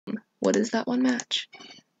What is that one match?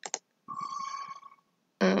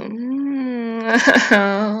 Darn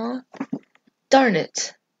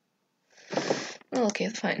it. Oh, okay,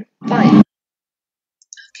 fine. Fine.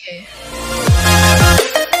 Okay.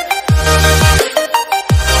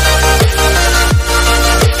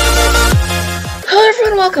 Hello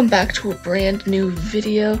everyone, welcome back to a brand new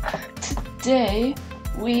video. Today,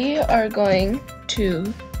 we are going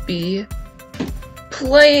to be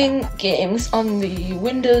playing games on the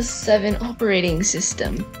Windows 7 operating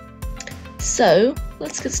system. So,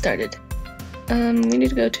 let's get started. We need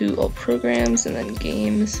to go to all programs and then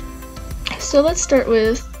games. So let's start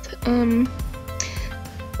with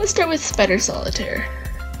Spider Solitaire.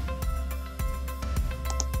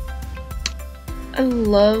 I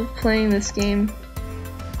love playing this game.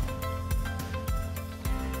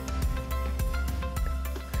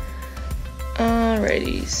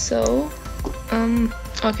 Alrighty, so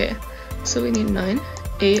okay, so we need 9,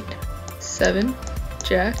 8, 7,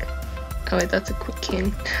 Jack. Oh wait, that's a quick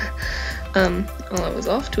king. Well, I was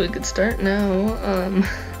off to a good start. Now, I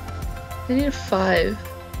need a 5.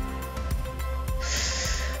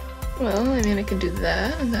 Well, I mean, I can do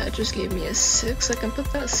that, and that just gave me a 6. I can put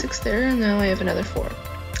that 6 there, and now I have another 4.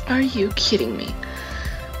 Are you kidding me?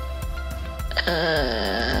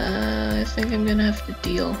 I think I'm gonna have to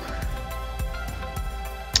deal.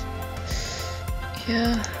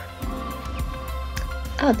 Yeah.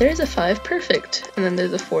 Ah, there's a 5, perfect. And then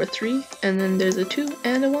there's a 4, 3, and then there's a 2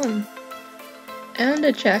 and a 1. And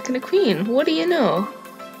a jack and a queen. What do you know?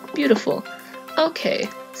 Beautiful. Okay,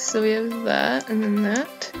 so we have that and then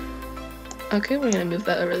that. Okay, we're gonna move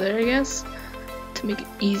that over there, I guess, to make it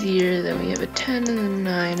easier. Then we have a 10 and a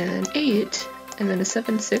 9 and an 8, and then a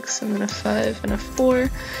 7, 6, and then a 5 and a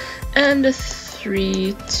 4, and a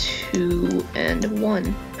 3, 2, and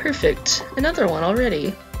 1. Perfect. Another one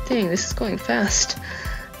already. Dang, this is going fast.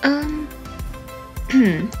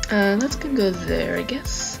 That's gonna go there, I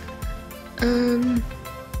guess. 4,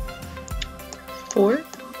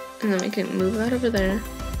 and then we can move that over there.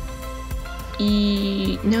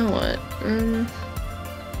 Now what?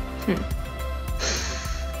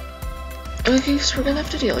 Okay, so we're gonna have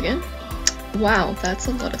to deal again. Wow, that's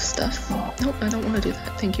a lot of stuff. Nope, I don't want to do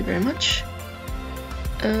that. Thank you very much.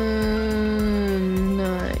 9.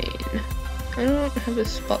 I don't have a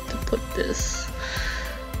spot to put this.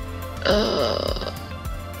 Oh,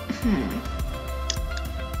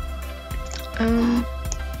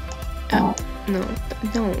 no,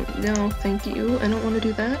 thank you. I don't want to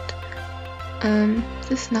do that.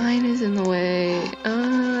 This 9 is in the way.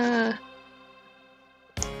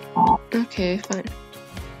 Okay, fine.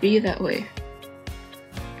 Be that way.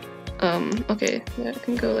 Okay, that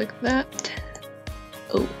can go like that.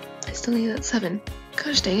 Oh, I still need that 7.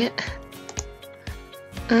 Gosh dang it.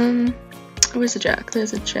 Where's the jack?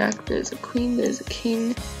 There's a jack, there's a queen, there's a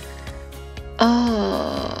king.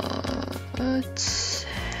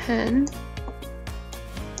 10.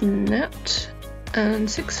 That.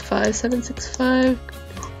 And 6, 5, 7, 6, 5.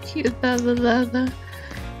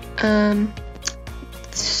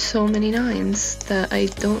 So many 9s that I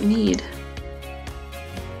don't need.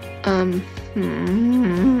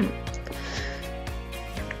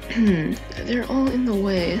 They're all in the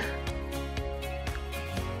way.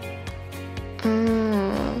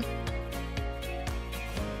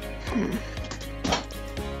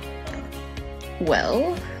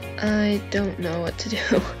 Well, I don't know what to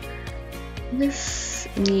do. This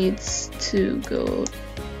needs to go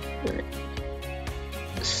right.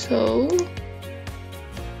 So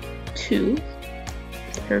 2.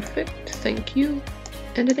 Perfect, thank you.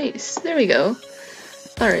 And an ace. There we go.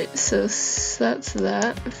 Alright, so that's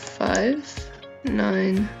that. 5,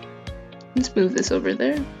 9. Let's move this over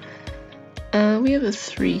there. We have a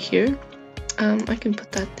 3 here. I can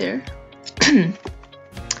put that there.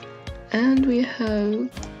 And we have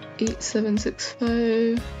 8, 7, 6,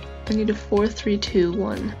 5. I need a 4, 3, 2,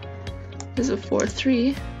 1. There's a 4,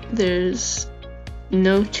 3. There's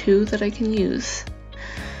no 2 that I can use.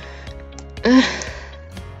 I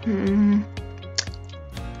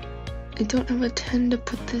don't have a 10 to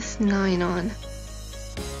put this 9 on.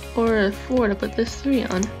 Or a 4 to put this 3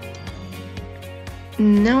 on.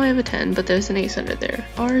 Now I have a 10, but there's an ace under there.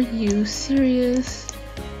 Are you serious?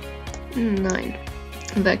 9.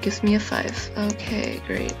 That gives me a 5. Okay,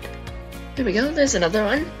 great. There we go, there's another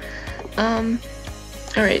one.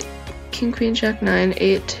 Alright. King, queen, jack, 9,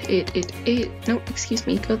 8, 8, 8, 8. No, excuse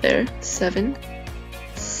me, go there. 7,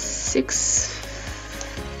 6,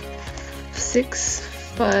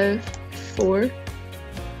 5, 4.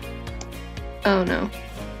 Oh no.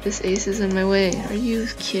 This ace is in my way. Are you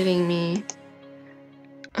kidding me?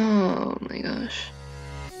 Oh my gosh.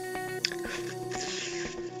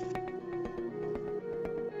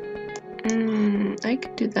 I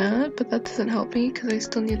could do that, but that doesn't help me because I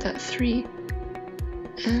still need that 3.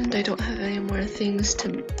 And I don't have any more things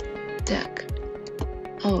to deck.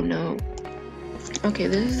 Oh no. Okay,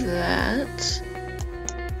 there's that.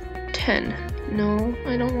 10. No,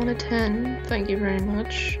 I don't want a 10. Thank you very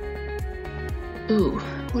much. Ooh,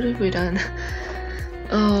 what have we done?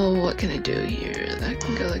 Oh, what can I do here? That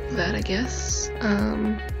can go like that, I guess.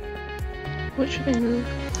 What should I move?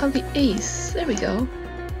 Oh, the ace. There we go.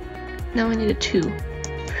 Now I need a 2.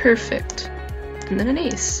 Perfect. And then an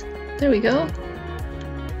ace. There we go.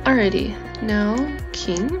 Alrighty. Now,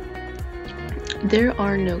 king. There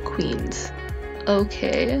are no queens.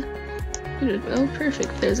 Okay. Oh,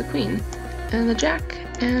 perfect. There's a queen. And a jack.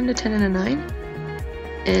 And a 10 and a 9.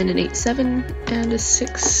 And an 8-7. And a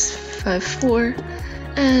 6-5-4.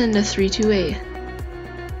 And a 3-2-8.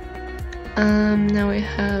 Now we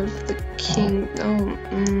have the king. Oh,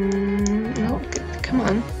 no, come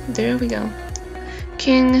on. There we go.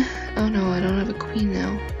 King. Oh no, I don't have a queen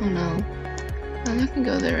now. Oh no. That can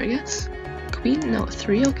go there, I guess. Queen? No,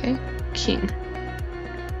 3, okay. King.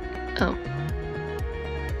 Oh.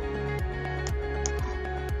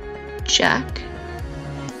 Jack.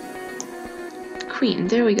 Queen,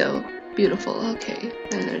 there we go. Beautiful, okay.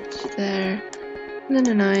 And it's there. And then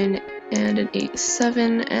a 9. And an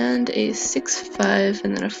 8-7, and a 6-5,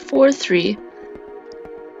 and then a 4-3.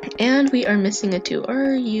 And we are missing a 2.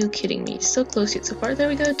 Are you kidding me? So close yet so far. There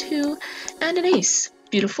we go, 2, and an ace.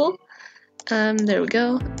 Beautiful. There we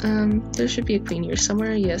go. There should be a queen here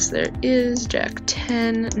somewhere. Yes, there is. Jack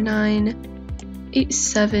 10, 9,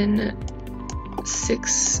 8-7,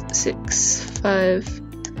 6-6-5,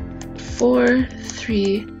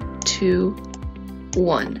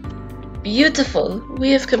 4-3-2-1. Beautiful!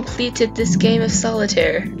 We have completed this game of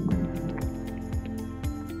Solitaire.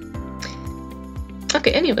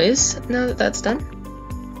 Okay, anyways, now that that's done,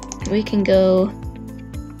 we can go...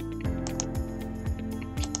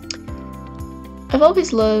 I've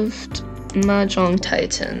always loved Mahjong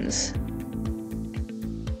Titans.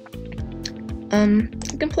 I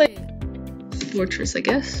can play Fortress, I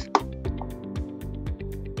guess.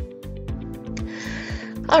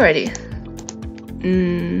 Alrighty.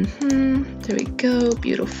 There we go,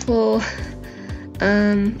 beautiful.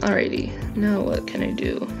 Alrighty, now what can I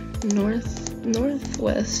do? North,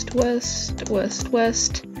 northwest, west, west,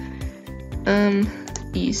 west.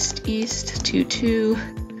 East, east, 2-2.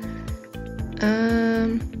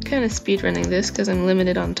 Kind of speed running this because I'm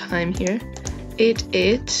limited on time here.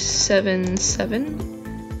 8-8, 7-7.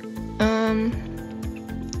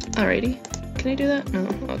 Alrighty, can I do that? No,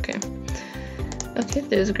 okay. Okay,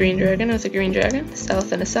 there's a green dragon with a green dragon.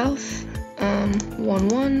 South and a south.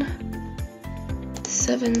 1-1.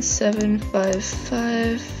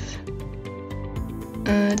 7-7-5-5.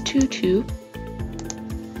 2-2.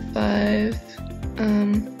 5.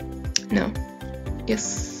 No.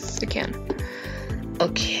 Yes, I can.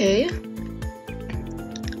 Okay.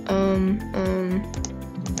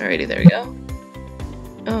 Alrighty, there we go.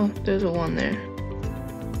 Oh, there's a 1 there.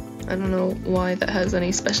 I don't know why that has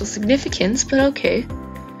any special significance, but okay.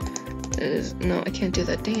 No, I can't do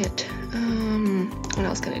that, dang it. What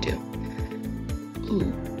else can I do?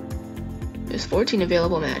 Ooh. There's 14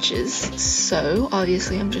 available matches, so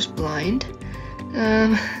obviously I'm just blind.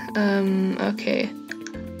 Okay.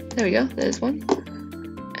 There we go, there's 1.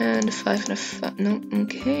 And a 5 and a 5. No,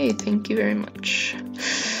 okay, thank you very much.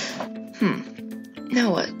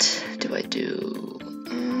 Now what do I do?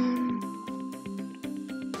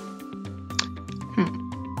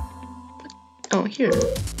 Oh, here.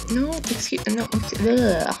 No, excuse. No,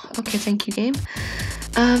 ugh. Okay, thank you, game.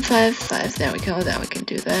 5-5. There we go. Now we can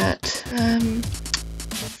do that.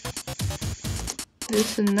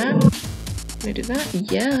 This and that. Can I do that?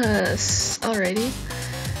 Yes. Alrighty.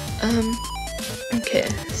 Okay.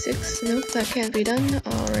 6. Nope, that can't be done.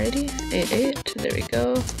 Alrighty. 8-8. There we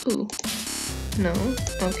go. Ooh. No.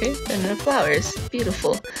 Okay. Then no flowers.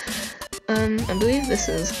 Beautiful. I believe this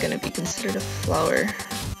is gonna be considered a flower.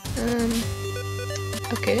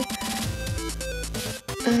 Okay.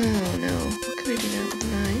 Oh no. What can I do now?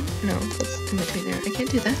 9? No, that's in between there. I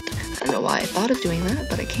can't do that. I don't know why I thought of doing that,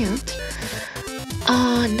 but I can't.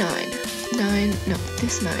 9. 9. No,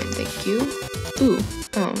 this 9. Thank you. Ooh.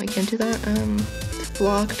 Oh, I can't do that.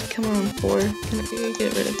 Blocked. Come on, 4. Can I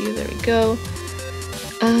get rid of you? There we go.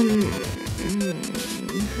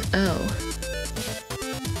 Oh.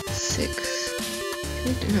 6.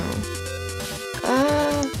 No.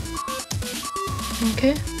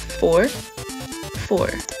 Okay. 4. 4.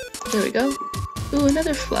 There we go. Ooh,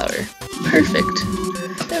 another flower. Perfect.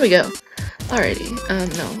 There we go. Alrighty.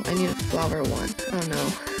 No, I need a flower 1. Oh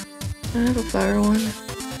no. I don't have a flower 1.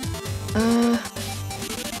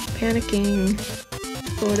 Panicking.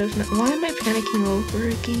 Why am I panicking over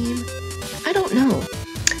a game? I don't know.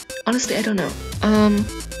 Honestly, I don't know.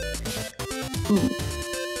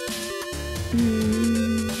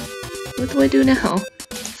 What do I do now?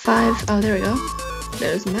 5, oh, there we go.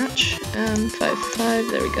 There's a match. 5,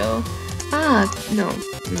 there we go. Ah, no.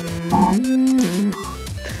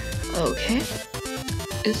 Okay.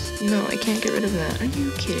 No, I can't get rid of that. Are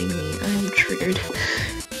you kidding me? I'm triggered.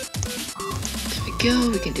 There we go,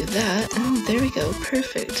 we can do that. Oh, there we go,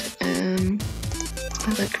 perfect.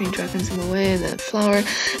 I'll let green dragons in the way, and then flower,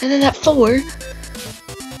 and then that 4!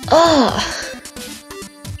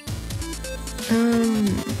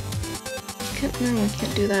 No, I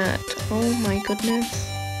can't do that. Oh my goodness.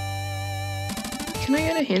 Can I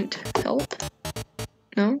get a hint? Help?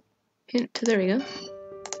 No? Hint, there we go.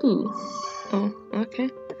 Ooh. Oh, okay.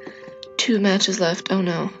 2 matches left. Oh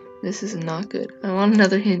no. This is not good. I want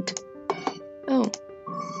another hint. Oh.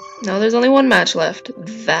 No, there's only 1 match left.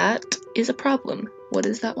 That is a problem. What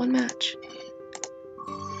is that 1 match?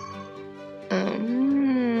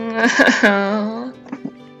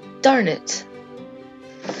 Darn it.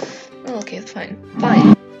 Oh, okay, fine.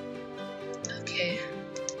 Fine. Okay.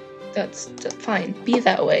 That's fine. Be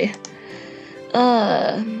that way.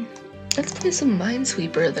 Let's play some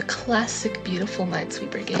Minesweeper, the classic, beautiful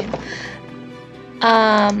Minesweeper game.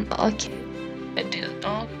 Okay. I do.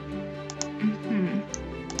 Oh.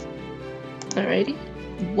 Alrighty.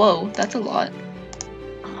 Whoa, that's a lot.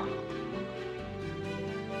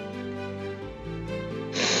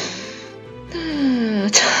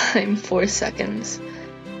 Time 4 seconds.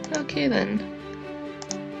 Okay then.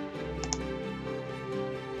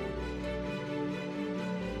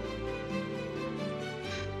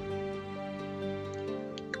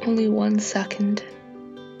 Only 1 second.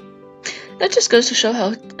 That just goes to show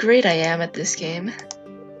how great I am at this game.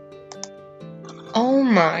 Oh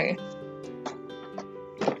my.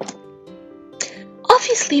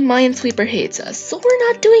 Obviously Minesweeper hates us, so we're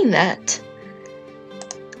not doing that.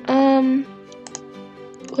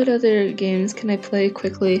 What other games can I play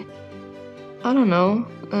quickly? I don't know.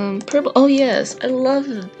 Purple. Oh yes, I love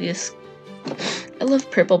this. I love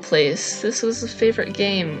Purple Place. This was a favorite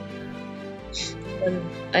game when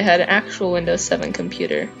I had an actual Windows 7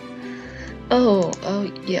 computer. Oh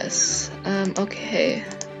yes. Okay.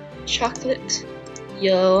 Chocolate,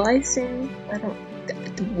 yellow icing. I don't.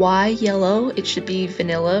 Why yellow? It should be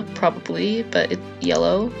vanilla, probably, but it's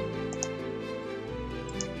yellow.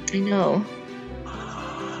 I know.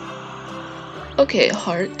 Okay,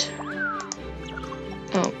 heart.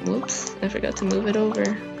 Oh, whoops. I forgot to move it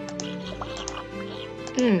over.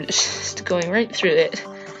 Just going right through it.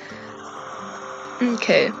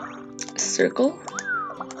 Okay. Circle.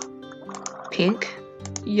 Pink.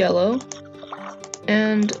 Yellow.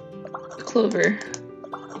 And clover.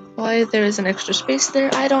 Why there is an extra space there,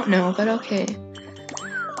 I don't know, but okay.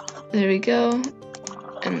 There we go.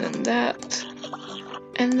 And then that.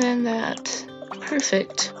 And then that.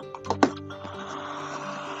 Perfect.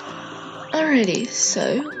 Alrighty,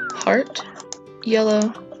 so heart,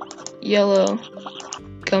 yellow, yellow,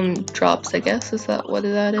 gumdrops, I guess, is that what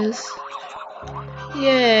that is?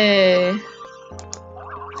 Yay!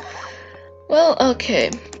 Well, okay.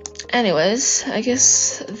 Anyways, I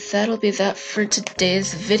guess that'll be that for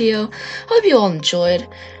today's video. Hope you all enjoyed.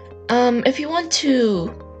 If you want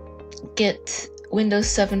to get Windows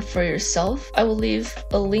 7 for yourself, I will leave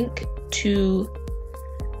a link to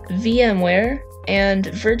Vmware and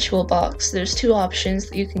VirtualBox. There's 2 options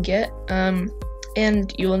that you can get,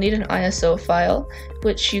 and you will need an ISO file,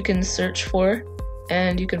 which you can search for,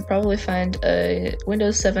 and you can probably find a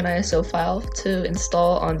Windows 7 ISO file to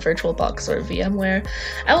install on VirtualBox or VMware.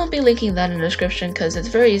 I won't be linking that in the description because it's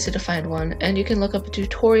very easy to find one, and you can look up a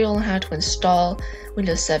tutorial on how to install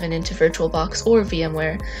Windows 7 into VirtualBox or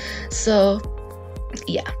VMware. So,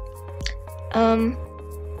 yeah.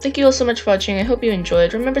 Thank you all so much for watching. I hope you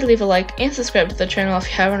enjoyed. Remember to leave a like and subscribe to the channel if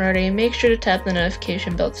you haven't already. Make sure to tap the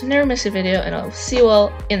notification bell to never miss a video, and I'll see you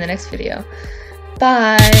all in the next video.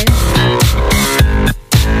 Bye!